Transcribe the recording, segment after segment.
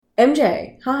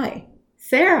MJ, hi.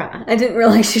 Sarah. I didn't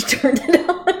realize you turned it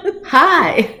on.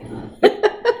 Hi.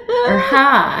 Or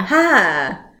hi.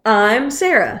 Hi. I'm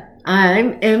Sarah.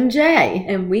 I'm MJ.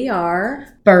 And we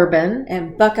are Bourbon.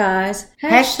 and Buckeyes.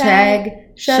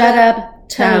 Hashtag Shut Up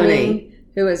Tony.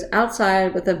 Who is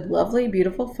outside with a lovely,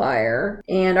 beautiful fire.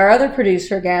 And our other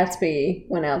producer, Gatsby,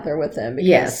 went out there with him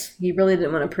because he really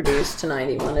didn't want to produce tonight.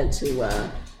 He wanted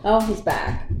to, he's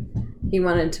back. He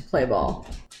wanted to play ball.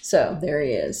 So there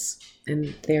he is.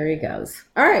 And there he goes.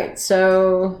 All right.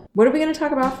 So what are we going to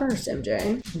talk about first,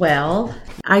 MJ? Well,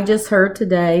 I just heard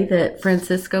today that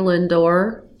Francisco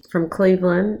Lindor from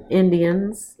Cleveland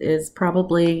Indians is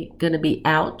probably going to be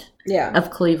out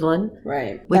of Cleveland.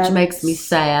 Right. Which makes me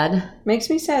sad. Makes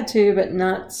me sad too, but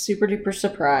not super duper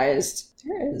surprised.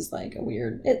 There is like a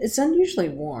weird... It's unusually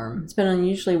warm. It's been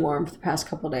unusually warm for the past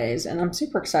couple of days, and I'm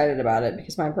super excited about it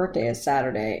because my birthday is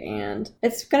Saturday, and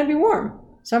it's going to be warm.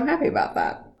 So I'm happy about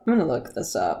that. I'm going to look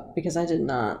this up because I did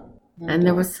not. And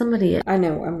there was somebody... I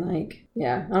know. I'm like,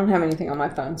 I don't have anything on my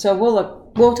phone. So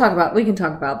we can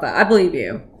talk about that. I believe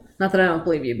you. Not that I don't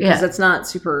believe you, because it's not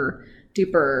super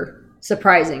duper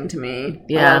surprising to me.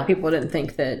 Yeah. A lot of people didn't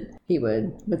think that he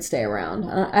would stay around.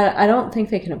 I don't think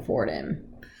they can afford him.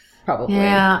 Probably.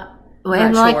 Yeah.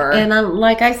 And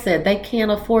like I said, they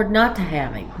can't afford not to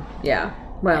have him. Yeah.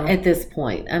 Well, at this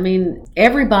point, I mean,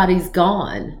 everybody's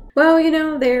gone. Well, they've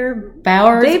gone.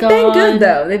 been good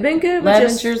though. They've been good.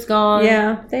 Levenger's gone.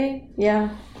 Yeah.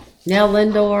 Now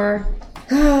Lindor.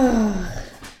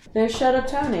 There's Shut Up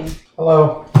Tony.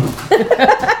 Hello.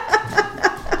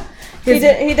 He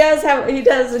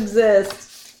does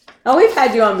exist. Oh, we've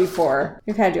had you on before.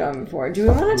 Do we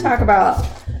want to talk about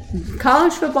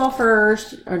college football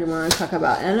first, or do we want to talk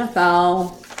about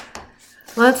NFL?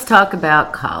 Let's talk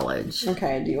about college.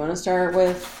 Okay. Do you want to start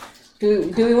with?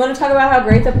 Do we want to talk about how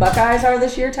great the Buckeyes are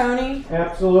this year, Tony?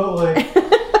 Absolutely.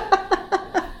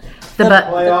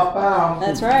 Playoff bound.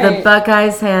 That's right. The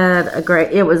Buckeyes had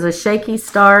it was a shaky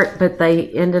start, but they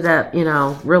ended up,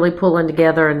 really pulling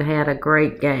together and had a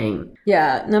great game.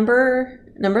 Yeah, number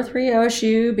 3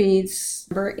 OSU beats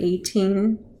number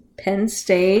 18 Penn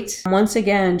State. Once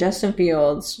again, Justin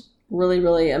Fields, really,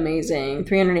 really amazing.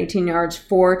 318 yards,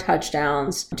 4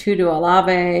 touchdowns, 2 to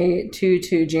Olave, 2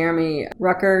 to Jeremy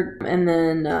Ruckert, and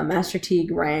then Master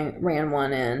Teague ran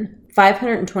one in.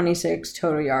 526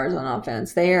 total yards on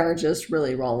offense. They are just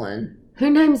really rolling. Who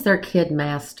names their kid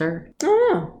Master? I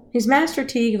don't know. He's Master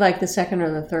Teague, like the second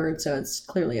or the third, so it's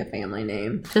clearly a family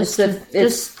name. Just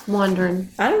wondering.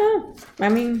 I don't know. I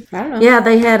don't know. Yeah,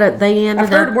 I've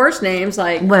heard worse names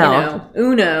like,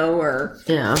 Uno or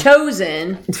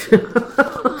Chosen.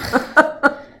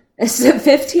 It's the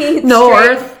 15th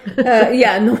North.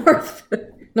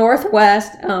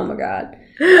 Northwest. Oh my God.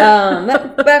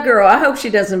 That girl, I hope she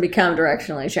doesn't become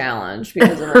directionally challenged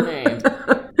because of her name.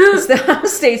 It's the Ohio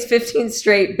State's 15th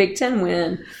straight Big Ten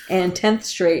win and 10th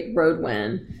straight road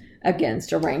win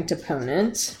against a ranked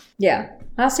opponent. Yeah,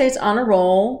 Ohio State's on a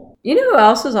roll. You know who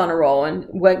else is on a roll and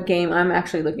what game I'm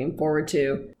actually looking forward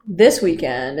to this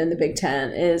weekend in the Big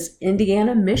Ten is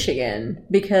Indiana-Michigan,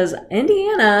 because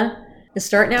Indiana is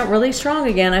starting out really strong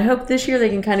again. I hope this year they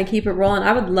can kind of keep it rolling.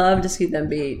 I would love to see them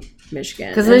beat Michigan.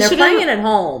 Because they're playing at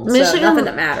home, so nothing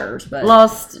that matters. But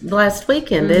lost last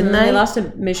weekend, didn't they? They lost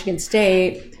to Michigan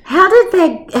State. How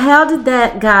did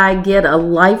that guy get a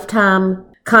lifetime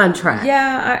contract?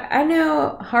 Yeah, I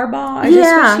know Harbaugh. I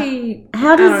just wish he...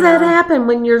 How does that happen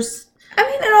when you're... I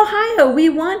mean, in Ohio, we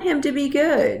want him to be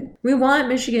good. We want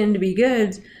Michigan to be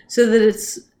good so that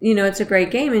it's, it's a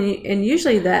great game. And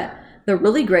usually the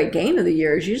really great game of the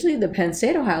year is usually the Penn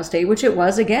State-Ohio State, which it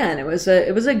was again. It was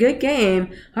a good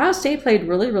game. Ohio State played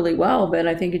really, really well, but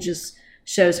I think it just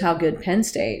shows how good Penn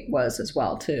State was as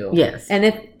well, too. Yes. And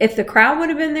if the crowd would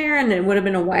have been there and it would have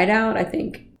been a whiteout, I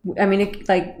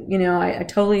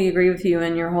totally agree with you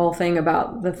and your whole thing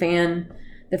about the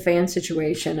fan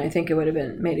situation. I think it would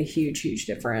have made a huge, huge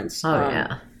difference. Oh,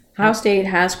 yeah. Ohio State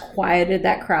has quieted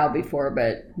that crowd before,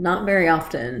 but not very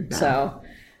often. No. So,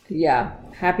 yeah,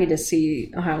 happy to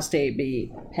see Ohio State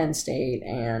beat Penn State.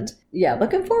 And, yeah,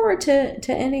 looking forward to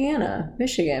Indiana,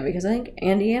 Michigan, because I think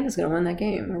Indiana's going to win that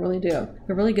game. I really do.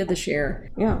 They're really good this year.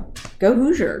 Yeah. Go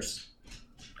Hoosiers.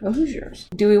 Go Hoosiers.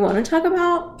 Do we want to talk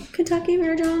about Kentucky,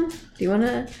 Mary John? Do you want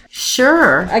to?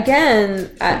 Sure. Again,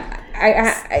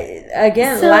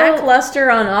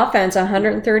 lackluster on offense,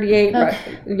 138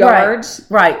 yards.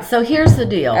 Right. So here's the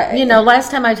deal. Last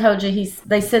time I told you,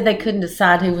 they said they couldn't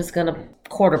decide who was going to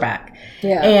quarterback.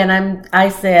 Yeah. And I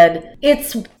said,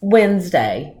 it's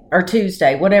Wednesday or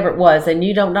Tuesday, whatever it was, and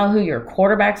you don't know who your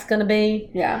quarterback's going to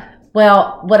be. Yeah.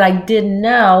 Well, what I didn't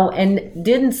know and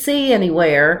didn't see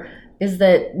anywhere is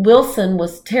that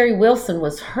Terry Wilson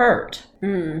was hurt.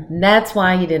 And that's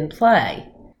why he didn't play.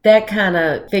 That kind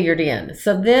of figured in.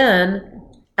 So then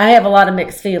I have a lot of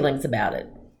mixed feelings about it.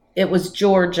 It was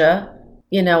Georgia.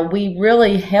 We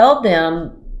really held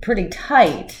them pretty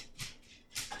tight,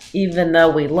 even though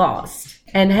we lost.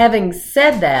 And having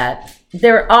said that,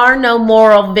 there are no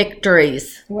moral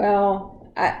victories.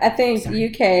 Well, I think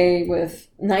UK with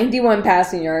 91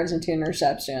 passing yards and 2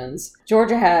 interceptions.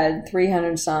 Georgia had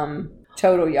 300-some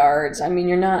total yards. I mean,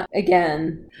 you're not,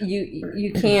 again,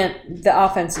 you can't, the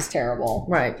offense is terrible.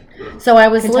 Right. So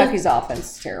Kentucky's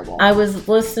offense is terrible. I was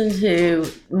listening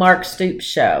to Mark Stoops'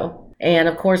 show, and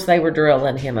of course they were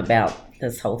drilling him about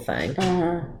this whole thing.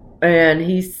 Uh-huh. And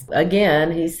he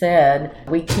said,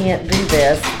 we can't do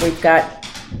this.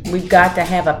 We've got to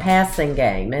have a passing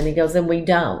game. And he goes, and we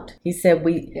don't. He said,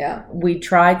 we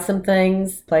tried some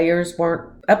things. Players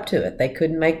weren't up to it. They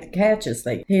couldn't make the catches.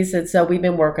 He said, so we've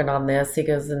been working on this. He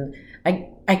goes, and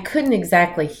I couldn't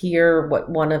exactly hear what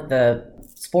one of the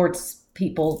sports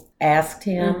people asked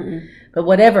him. Mm-hmm. But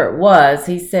whatever it was,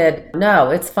 he said,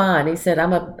 no, it's fine. He said,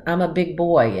 I'm a big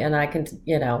boy and I can,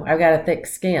 I've got a thick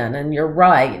skin, and you're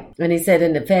right. And he said,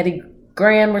 and if Eddie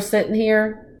Gran were sitting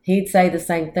here, he'd say the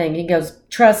same thing. He goes,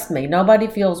 trust me, nobody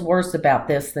feels worse about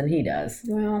this than he does.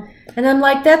 Well, and I'm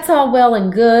like, that's all well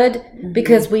and good,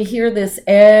 because we hear this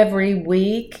every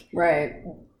week. Right.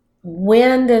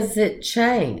 When does it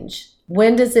change?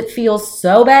 When does it feel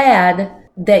so bad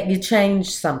that you change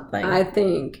something? I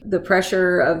think the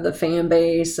pressure of the fan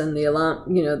base and the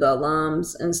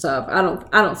alums and stuff. I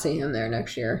don't see him there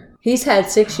next year. He's had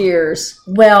 6 years.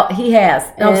 Well, he has.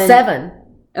 No, 7.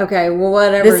 Okay, well,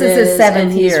 whatever. This is his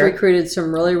 7th year. He's recruited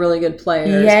some really, really good players.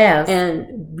 He has.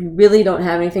 And we really don't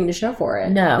have anything to show for it.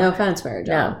 No. No offense, Mary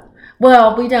Jo. No.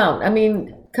 Well, we don't. I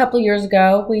mean, a couple of years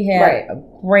ago, we had a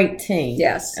great team.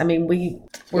 Yes. I mean, we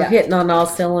were hitting on all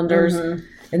cylinders. Mm-hmm.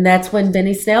 And that's when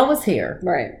Benny Snell was here.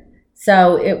 Right.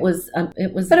 So it was. But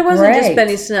it wasn't just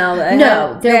Benny Snell.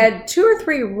 They had 2 or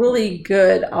 3 really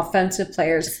good offensive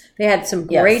players. They had some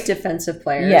great defensive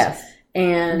players. Yes.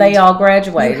 And they all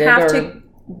graduated.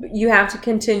 You have to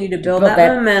continue to build that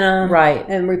momentum, right,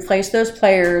 and replace those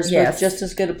players with just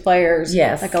as good of players.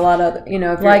 Yes, like a lot of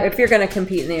if you're going to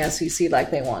compete in the SEC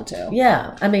like they want to.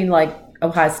 Yeah, I mean, like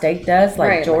Ohio State does,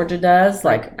 like Georgia does,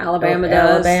 like Alabama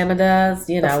does,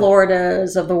 the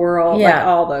Floridas of the world, like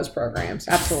all those programs.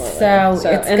 Absolutely. So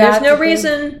and there's no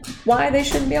reason why they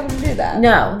shouldn't be able to do that.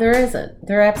 No, there isn't.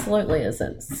 There absolutely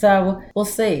isn't. So we'll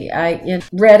see. I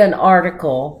read an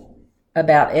article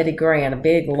about Eddie Gran, a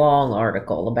big, long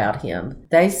article about him.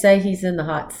 They say he's in the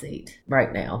hot seat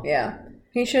right now. Yeah,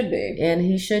 he should be. And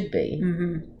he should be.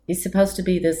 Mm-hmm. He's supposed to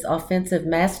be this offensive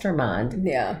mastermind.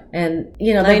 Yeah. And,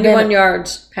 91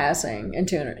 yards passing and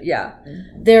 200. Yeah.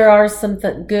 There are some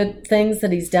good things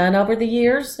that he's done over the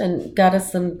years and got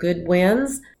us some good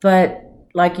wins. But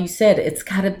like you said, it's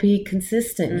got to be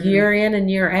consistent year in and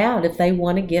year out if they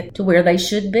want to get to where they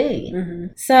should be. Mm-hmm.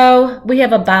 So we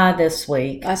have a bye this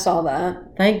week. I saw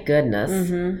that. Thank goodness.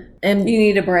 Mm-hmm. And you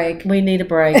need a break. We need a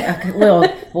break. Little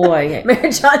boy.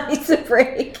 Mary Jo needs a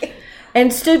break.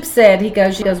 And Stoops said, he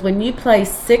goes, when you play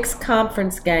 6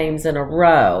 conference games in a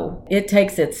row, it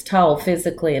takes its toll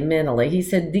physically and mentally. He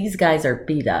said, these guys are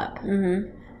beat up.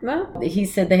 Mm-hmm. Well, he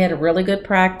said they had a really good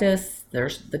practice.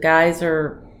 The guys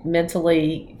are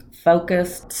mentally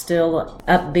focused, still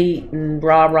upbeat and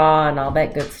rah-rah and all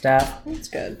that good stuff. That's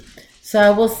good.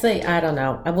 So we'll see. I don't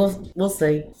know. We'll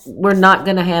see. We're not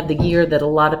going to have the year that a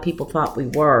lot of people thought we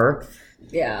were.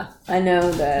 Yeah, I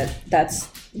know that's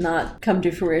not come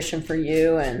to fruition for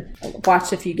you, and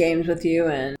watched a few games with you,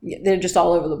 and they're just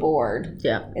all over the board.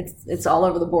 Yeah, it's all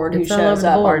over the board who shows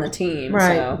up on the team.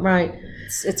 Right, so right.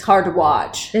 It's hard to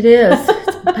watch. It is.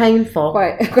 It's painful.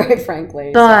 Quite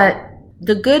frankly. But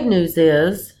the good news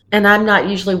is, and I'm not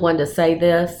usually one to say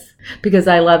this because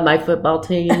I love my football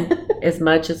team as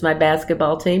much as my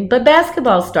basketball team, but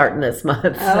basketball's starting this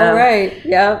month. Oh, right.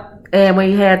 Yep. And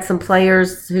we had some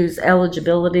players whose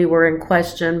eligibility were in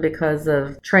question because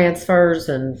of transfers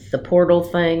and the portal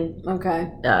thing. Okay.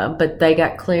 But they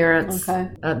got clearance. Okay.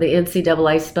 The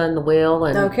NCAA spun the wheel.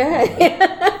 And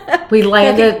okay. We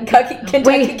landed.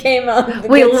 Kentucky came on the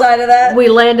good side of that. We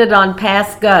landed on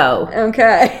pass go.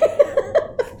 Okay.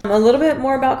 A little bit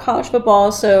more about college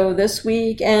football. So this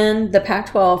weekend, the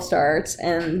Pac-12 starts,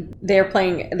 and they're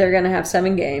going to have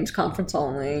 7 games, conference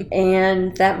only.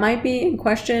 And that might be in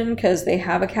question because they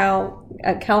have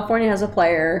California has a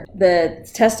player that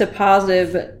tested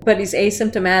positive, but he's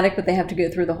asymptomatic, but they have to go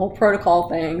through the whole protocol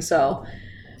thing. So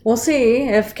We'll see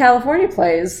if California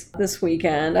plays this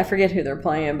weekend. I forget who they're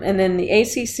playing. And then the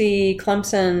ACC,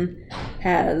 Clemson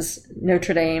has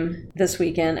Notre Dame this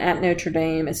weekend at Notre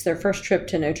Dame. It's their first trip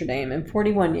to Notre Dame in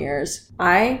 41 years.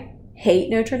 I hate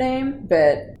Notre Dame,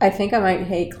 but I think I might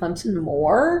hate Clemson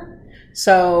more.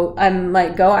 So I'm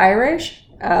like, go Irish.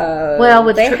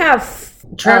 Well, they have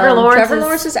Trevor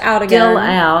Lawrence is out again. Still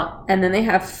out. And then they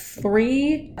have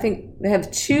three, I think they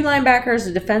have two linebackers,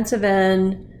 a defensive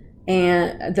end,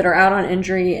 and that are out on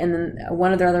injury. And then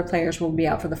one of their other players will be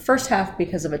out for the first half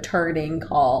because of a targeting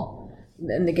call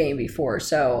in the game before.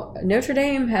 So Notre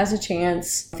Dame has a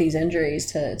chance with these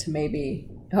injuries to maybe,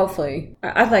 hopefully,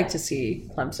 I'd like to see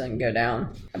Clemson go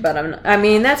down. But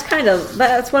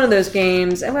that's one of those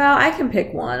games. Well, I can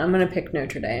pick one. I'm going to pick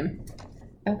Notre Dame.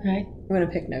 Okay. I'm going to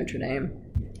pick Notre Dame.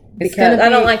 Because I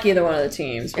don't like either one of the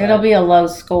teams. It'll be a low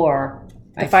score.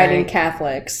 The Fighting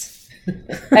Catholics.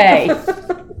 Hey.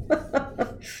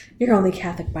 You're only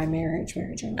Catholic by marriage,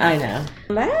 Mary Jane. I know.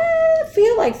 I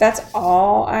feel like that's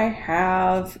all I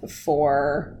have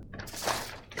for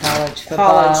college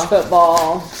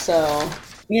football. So,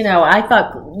 I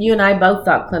thought you and I both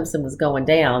thought Clemson was going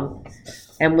down.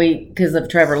 And because of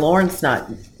Trevor Lawrence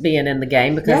not being in the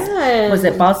game, because was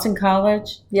it Boston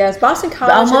College? Yes, Boston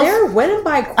College. And they were winning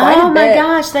by quite a bit. Oh my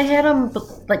gosh, they had them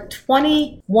like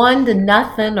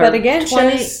 21-0. But again,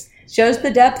 shows the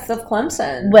depth of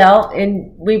Clemson. Well,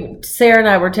 and Sarah and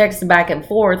I were texting back and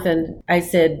forth, and I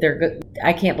said,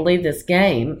 I can't believe this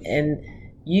game. And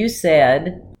you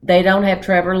said, they don't have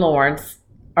Trevor Lawrence.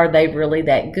 Are they really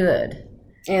that good?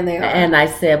 And they are. And I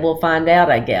said, we'll find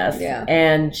out, I guess. Yeah.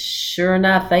 And sure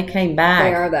enough, they came back.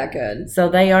 They are that good. So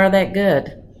they are that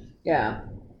good. Yeah.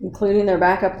 Including their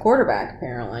backup quarterback,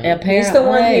 apparently. Apparently. He's the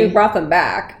one who brought them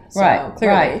back. So right.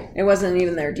 Clearly. Right. It wasn't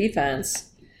even their defense.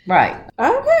 Right.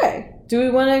 Okay. Do we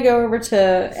want to go over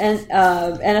to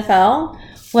NFL?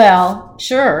 Well,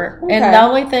 sure. Okay. And the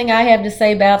only thing I have to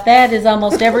say about that is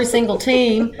almost every single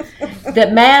team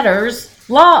that matters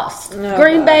lost.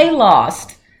 Green Bay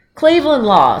lost. Cleveland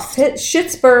lost.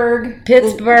 Pittsburgh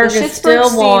is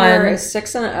still won. Is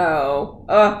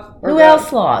 6-0. Who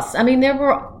else lost? I mean,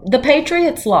 the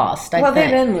Patriots lost. I think.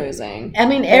 They've been losing. I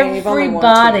mean, everybody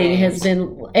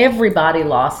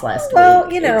lost last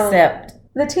week. Except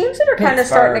the teams that are kind of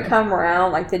starting to come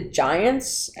around, like the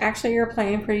Giants, actually are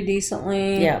playing pretty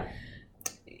decently. Yeah.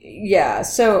 Yeah.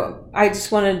 So I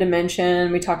just wanted to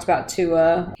mention, we talked about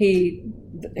Tua. He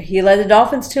led the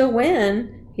Dolphins to a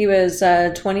win. He was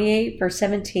 28 for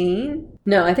 17.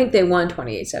 No, I think they won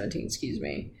 28-17, excuse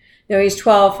me. No, he's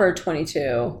 12 for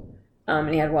 22. And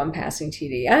he had one passing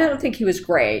TD. I don't think he was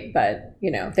great, but,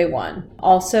 they won.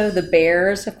 Also, the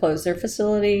Bears have closed their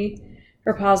facility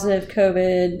for positive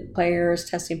COVID players,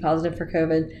 testing positive for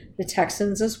COVID. The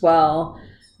Texans as well.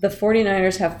 The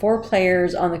 49ers have 4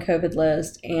 players on the COVID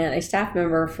list and a staff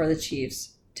member for the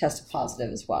Chiefs tested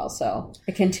positive as well. So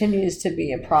it continues to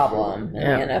be a problem in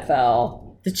the NFL.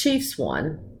 The Chiefs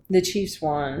won. The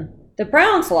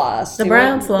Browns lost. The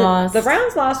Browns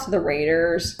lost to the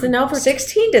Raiders.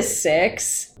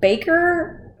 16-6.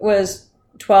 Baker was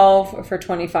 12 for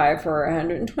 25 for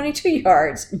 122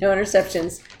 yards. No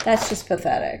interceptions. That's just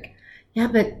pathetic. Yeah,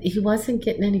 but he wasn't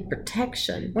getting any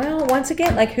protection. Well, once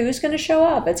again, who's going to show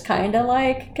up? It's kind of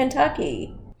like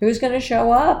Kentucky. Who's going to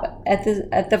show up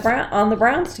on the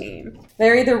Browns team?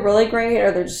 They're either really great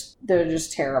or they're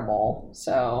just terrible.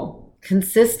 So.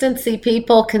 Consistency,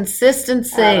 people.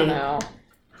 Consistency. I don't know.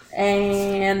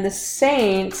 And the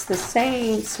Saints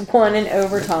won in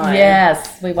overtime.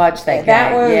 Yes, we watched that game.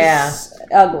 That was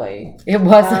ugly. It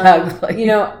was ugly.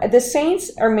 The Saints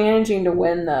are managing to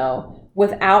win, though,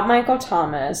 without Michael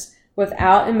Thomas,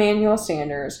 without Emmanuel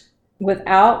Sanders,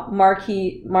 without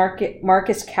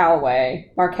Marquez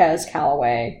Callaway.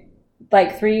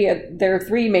 There are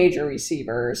 3 major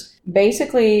receivers.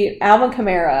 Basically, Alvin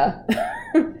Kamara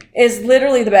is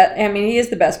literally the best. I mean, he is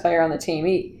the best player on the team.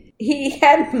 He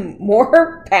had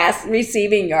more pass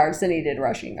receiving yards than he did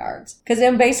rushing yards. Because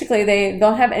then basically they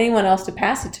don't have anyone else to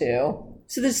pass it to.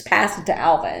 So they just pass it to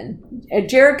Alvin.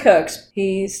 Jared Cooks,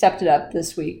 he stepped it up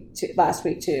last week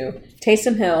too.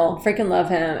 Taysom Hill, freaking love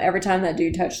him. Every time that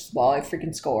dude touches the ball, he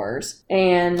freaking scores.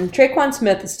 And Traquan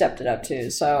Smith has stepped it up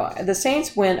too. So the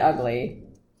Saints win ugly,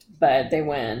 but they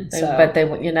win.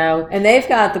 And they've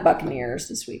got the Buccaneers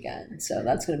this weekend. So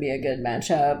that's going to be a good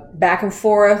matchup. Back and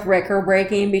forth, record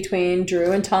breaking between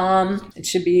Drew and Tom. It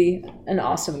should be an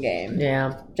awesome game.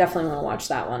 Yeah. Definitely want to watch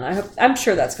that one. I'm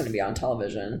sure that's going to be on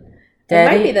television. It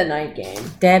might be the night game.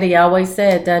 Daddy always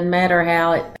said, doesn't matter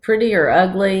how pretty or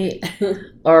ugly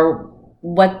or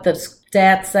what the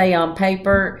stats say on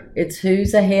paper. It's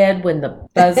who's ahead when the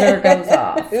buzzer goes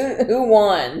off. Who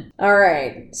won? All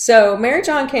right. So Mary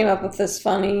John came up with this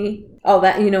funny. Oh,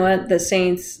 that, you know what? The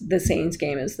Saints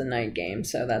game is the night game,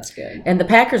 so that's good. And the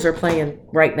Packers are playing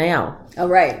right now. Oh,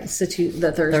 right. It's the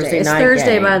Thursday. It's night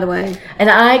Thursday, game. By the way. And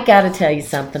I got to tell you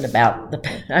something about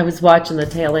I was watching the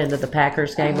tail end of the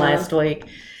Packers game last week.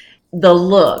 The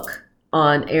look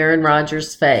on Aaron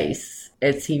Rodgers' face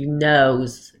as he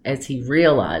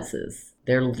realizes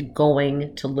they're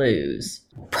going to lose.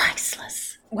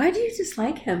 Priceless. Why do you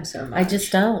dislike him so much? I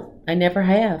just don't. I never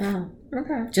have. Oh,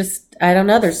 okay. Just, I don't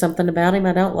know. There's something about him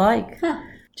I don't like. Huh.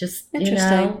 Just,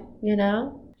 Interesting. you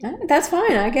know. That's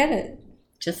fine. I get it.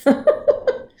 Just.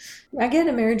 I get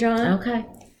it, Mary John. Okay.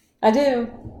 I do.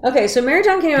 Okay, so Mary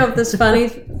John came up with this funny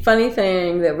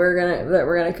thing that we're gonna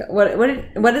what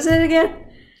is it again?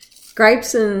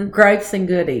 Gripes and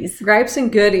goodies.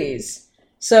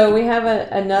 So we have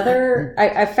another.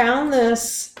 I found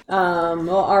this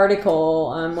little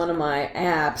article on one of my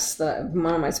apps,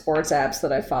 one of my sports apps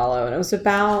that I follow, and it was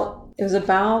about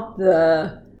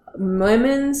the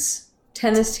women's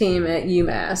tennis team at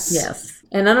UMass. Yes.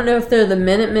 And I don't know if they're the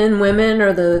Minutemen women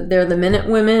or they're the Minute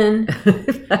Women.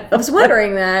 I was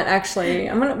wondering that, actually.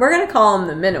 We're gonna call them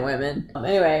the Minute Women.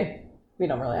 Anyway, we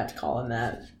don't really have to call them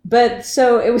that. But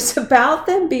so it was about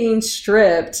them being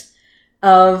stripped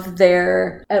of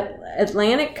their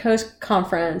Atlantic Coast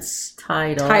Conference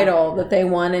title that they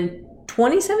won in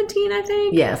 2017, I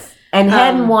think. Yes. And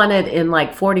hadn't won it in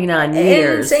like 49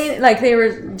 years. Insane. Like they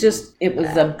were just... It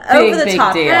was a big, over the big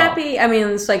top deal. happy. I mean,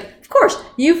 it's like, of course,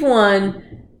 you've won...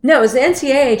 No, it was the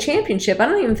NCAA championship. I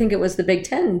don't even think it was the Big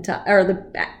Ten or the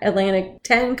Atlantic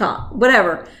 10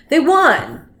 whatever. They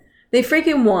won. They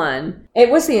freaking won.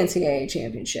 It was the NCAA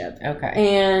championship. Okay.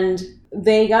 And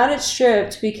they got it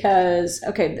stripped because,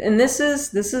 okay, and this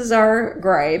is our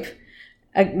gripe,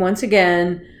 once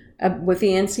again, with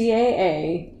the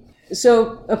NCAA.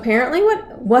 So apparently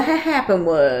what had happened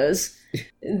was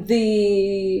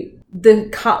the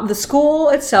school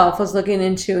itself was looking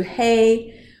into,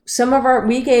 hey,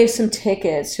 we gave some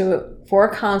tickets for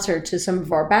a concert to some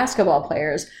of our basketball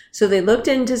players. So they looked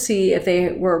in to see if they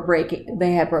had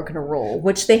broken a rule,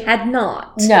 which they had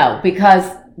not. No, because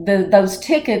those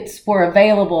tickets were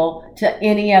available to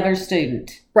any other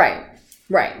student. Right.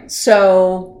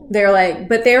 So they're like,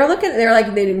 but they were not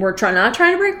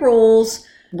trying to break rules.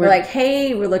 We're like,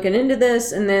 hey, we're looking into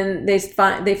this. And then they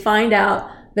find out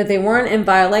that they weren't in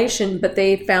violation, but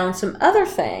they found some other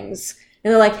things.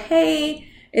 And they're like, hey,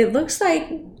 it looks like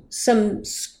some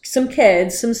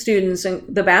kids, some students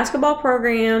in the basketball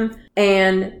program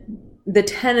and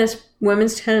the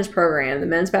women's tennis program, the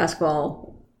men's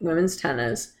basketball, women's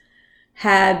tennis,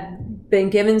 had been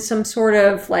given some sort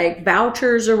of like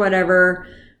vouchers or whatever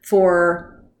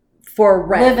for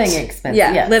rent. Living expenses.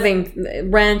 Yeah, yes. Living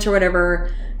rent or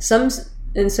whatever.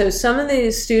 And so some of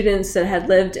these students that had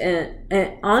lived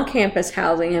in on-campus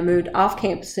housing and moved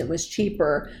off-campus, it was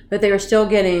cheaper, but they were still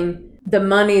getting the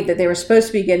money that they were supposed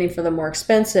to be getting for the more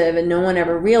expensive, and no one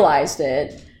ever realized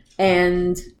it.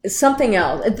 And something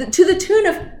else, to the tune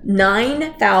of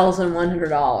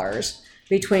 $9,100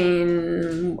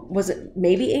 between, was it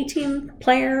maybe 18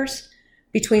 players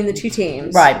between the two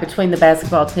teams? Right, between the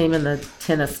basketball team and the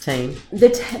tennis team.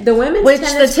 The women's Which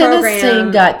tennis the tennis program,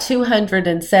 team got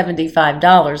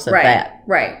 $275 of that.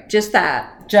 Right, just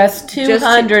that. Just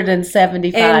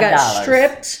 $275. And got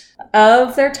stripped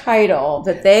of their title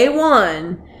that they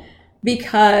won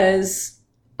because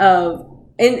of,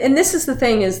 and this is the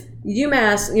thing is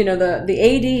UMass, you know, the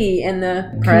AD and the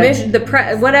commission,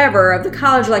 whatever of the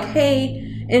college, like,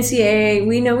 hey, NCAA,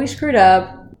 we know we screwed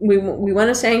up. We want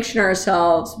to sanction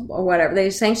ourselves or whatever. They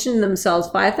sanctioned themselves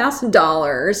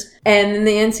 $5,000, and then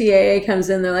the NCAA comes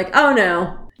in. They're like, oh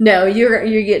no,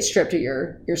 you get stripped of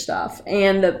your stuff.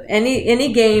 And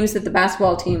any games that the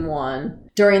basketball team won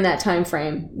during that time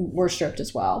frame were stripped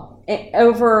as well.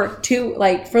 For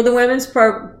the women's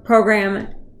program,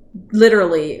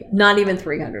 literally not even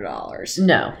 $300.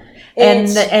 No.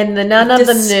 And none of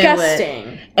them knew it.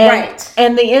 Disgusting. Right.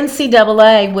 And the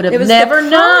NCAA would have never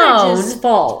known. It was the college's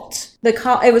fault.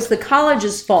 It was the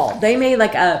college's fault. They made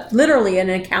literally an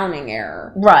accounting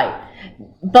error. Right.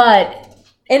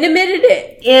 And admitted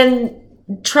it. In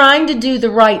trying to do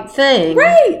the right thing.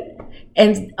 Right.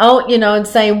 And, and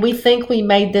saying, we think we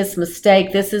made this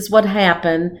mistake. This is what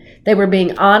happened. They were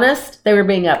being honest. They were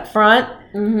being upfront.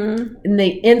 Mm-hmm. And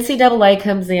the NCAA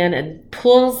comes in and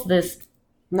pulls this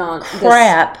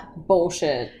crap. This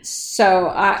bullshit.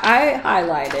 So I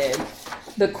highlighted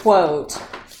the quote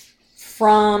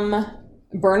from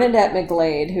Bernadette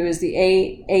McGlade, who is the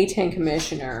A10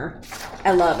 commissioner.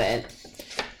 I love it.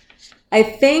 I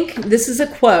think this is a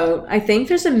quote. I think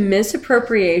there's a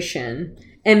misappropriation,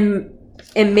 and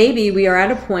maybe we are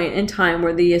at a point in time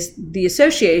where the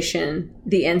association,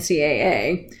 the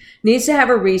NCAA, needs to have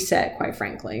a reset, quite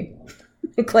frankly.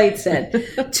 Clade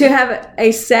said, to have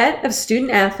a set of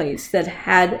student athletes that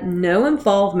had no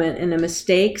involvement in a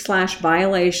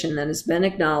mistake/violation that has been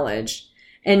acknowledged,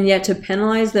 and yet to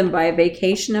penalize them by a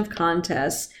vacation of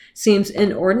contests seems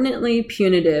inordinately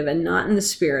punitive and not in the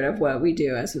spirit of what we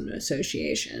do as an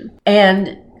association.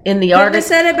 And in the article, I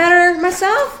said it better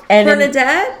myself,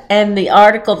 Bernadette. And the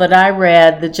article that I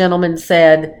read, the gentleman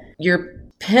said, you're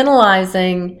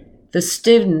penalizing the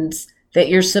students that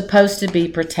you're supposed to be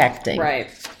protecting. Right.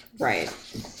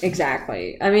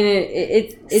 Exactly. I mean,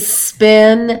 it's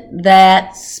spin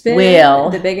that wheel,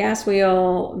 the big ass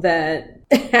wheel that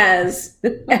has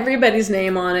everybody's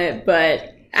name on it,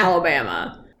 but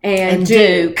Alabama and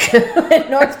Duke, and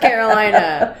North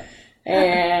Carolina,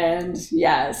 and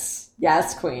yes,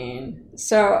 Queen.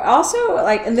 So also,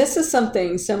 like, and this is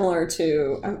something similar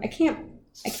to I can't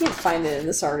find it in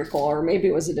this article, or maybe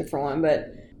it was a different one,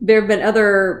 but there have been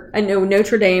other, I know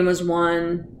Notre Dame was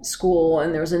one school,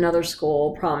 and there was another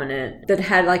school prominent that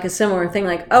had like a similar thing,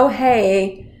 like, oh,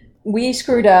 hey, we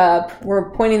screwed up, we're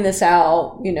pointing this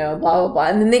out, blah, blah, blah.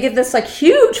 And then they get this like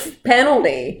huge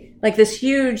penalty, like this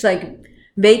huge like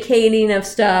vacating of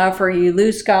stuff, or you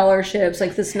lose scholarships,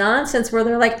 like this nonsense where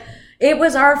they're like, it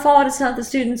was our fault, it's not the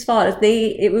students' fault.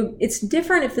 It's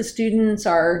different if the students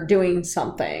are doing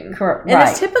something. Correct. And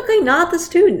it's typically not the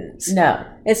students. No.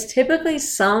 It's typically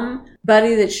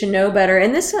somebody that should know better.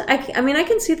 And this, I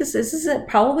can see this. It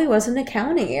probably was an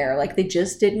accounting error. Like, they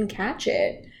just didn't catch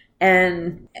it.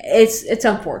 And it's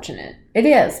unfortunate. It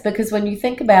is, because when you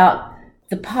think about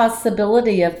the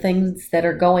possibility of things that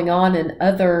are going on in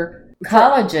other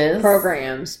colleges.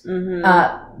 Programs.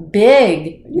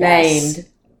 Big named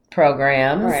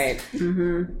programs, right?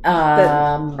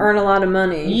 That earn a lot of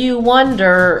money. You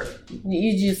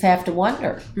just have to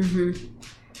wonder.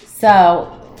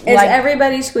 So, is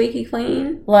everybody squeaky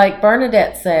clean? Like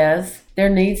Bernadette says, there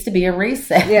needs to be a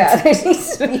reset. Yeah, there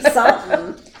needs to be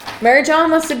something. Mary John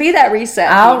wants to be that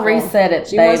reset. I'll reset it,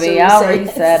 baby. I'll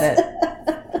reset it.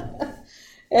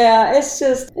 Yeah, it's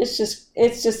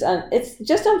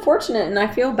just unfortunate, and I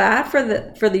feel bad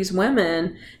for these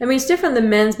women. I mean, it's different. The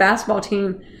men's basketball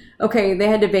team, okay, they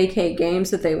had to vacate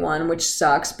games that they won, which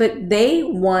sucks, but they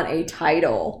won a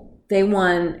title.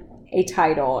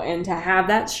 And to have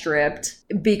that stripped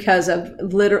because of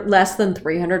less than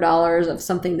 $300 of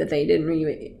something that they didn't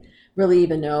really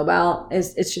even know about,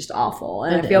 it's just awful,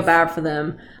 and I feel bad for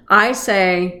them. I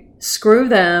say, screw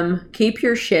them, keep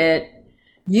your shit.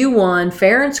 You won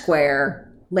fair and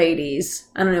square, ladies.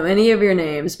 I don't know any of your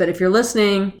names, but if you're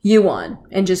listening, you won.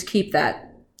 And just keep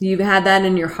that. You've had that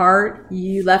in your heart.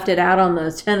 You left it out on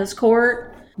the tennis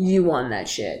court. You won that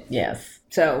shit. Yes.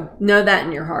 So know that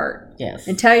in your heart. Yes.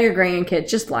 And tell your grandkids,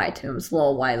 just lie to them. It's a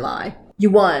little white lie.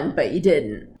 You won, but you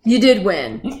didn't. You did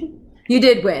win. You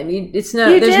did win. Win.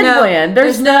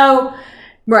 There's no...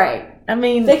 Right. I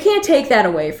mean, they can't take that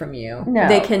away from you. No.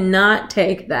 They cannot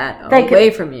take that away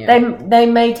from you. They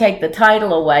may take the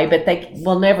title away, but they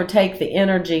will never take the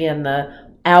energy and the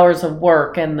hours of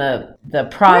work and the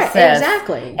process. Right,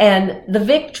 exactly. And the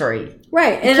victory.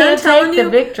 Right. And I'm telling you, the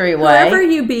victory away. Whoever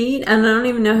you beat, and I don't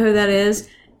even know who that is,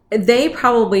 they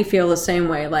probably feel the same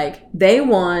way. Like, they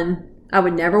won. I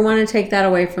would never want to take that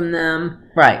away from them.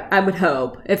 Right. I would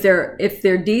hope. If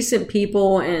they're decent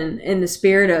people and in the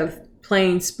spirit of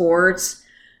playing sports,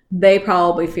 they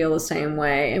probably feel the same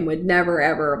way and would never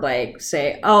ever like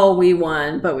say, oh, we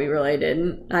won, but we really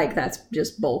didn't. Like, that's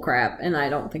just bull crap. And I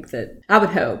don't think that, I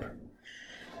would hope.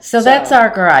 So that's our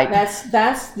gripe.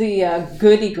 That's the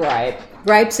goody gripe.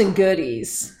 Gripes and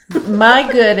goodies.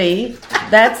 My goody,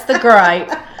 that's the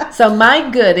gripe. So my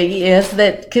goody is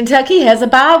that Kentucky has a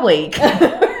bye week.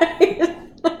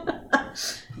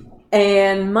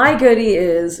 And my goodie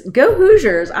is, go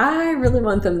Hoosiers. I really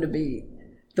want them to beat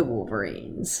the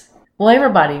Wolverines. Well,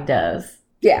 everybody does.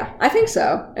 Yeah, I think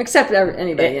so. Except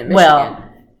anybody in Michigan. Well,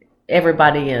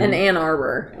 everybody in Ann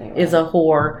Arbor is a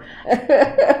whore.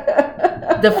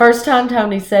 The first time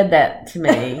Tony said that to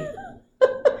me,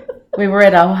 we were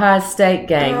at an Ohio State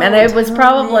game. And it was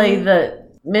probably the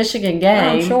Michigan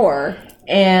game. I'm sure.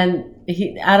 And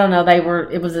I don't know,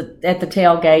 it was at the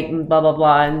tailgate and blah, blah,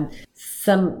 blah. And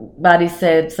somebody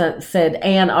said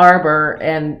Ann Arbor,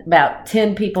 and about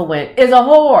 10 people went, is a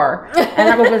whore. And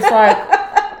I was like,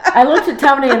 I looked at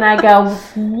Tony and I go,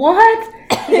 what?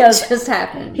 He goes, it just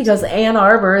happened. He goes, Ann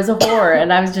Arbor is a whore.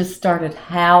 And I just started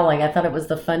howling. I thought it was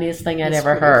the funniest thing I'd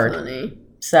ever heard. Funny.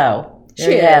 So,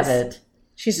 there you have it.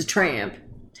 She's a tramp.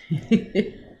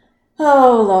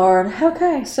 Oh, Lord.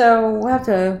 Okay, so we'll have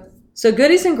to... So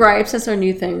goodies and gripes, that's our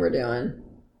new thing we're doing.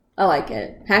 I like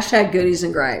it. Hashtag goodies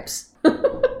and gripes.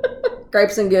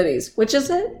 Gripes and goodies. Which is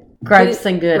it? Gripes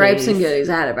and goodies. Gripes and goodies.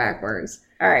 I had it backwards.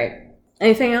 All right.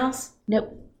 Anything else?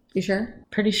 Nope. You sure?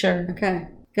 Pretty sure. Okay.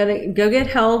 Go get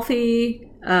healthy,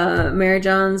 Mary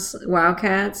John's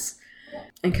Wildcats,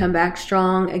 and come back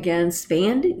strong against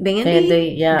Vandy?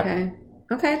 Vandy, yeah.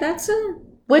 Okay, that's it.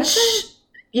 Which,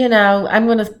 you know, I'm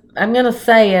gonna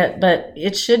say it, but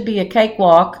it should be a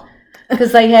cakewalk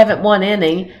because they haven't won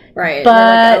any. Right.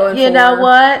 But you know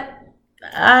what?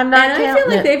 I'm not counting. I feel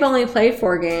like they've only played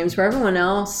 4 games, where everyone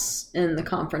else in the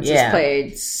conference has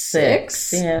played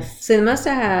 6. Yes. So they must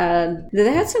have had... Did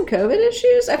they have some COVID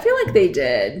issues? I feel like they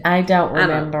did. I don't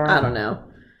remember. I don't know.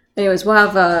 Anyways, we'll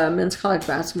have men's college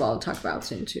basketball to talk about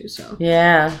soon too. So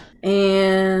yeah.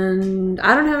 And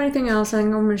I don't have anything else. I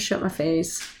think I'm going to shut my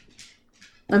face.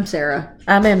 I'm Sarah.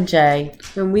 I'm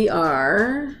MJ. And we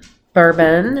are...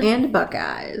 Bourbon. And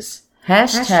Buckeyes.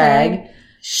 Hashtag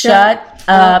shut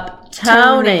up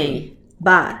Tony.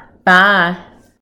 Bye. Bye.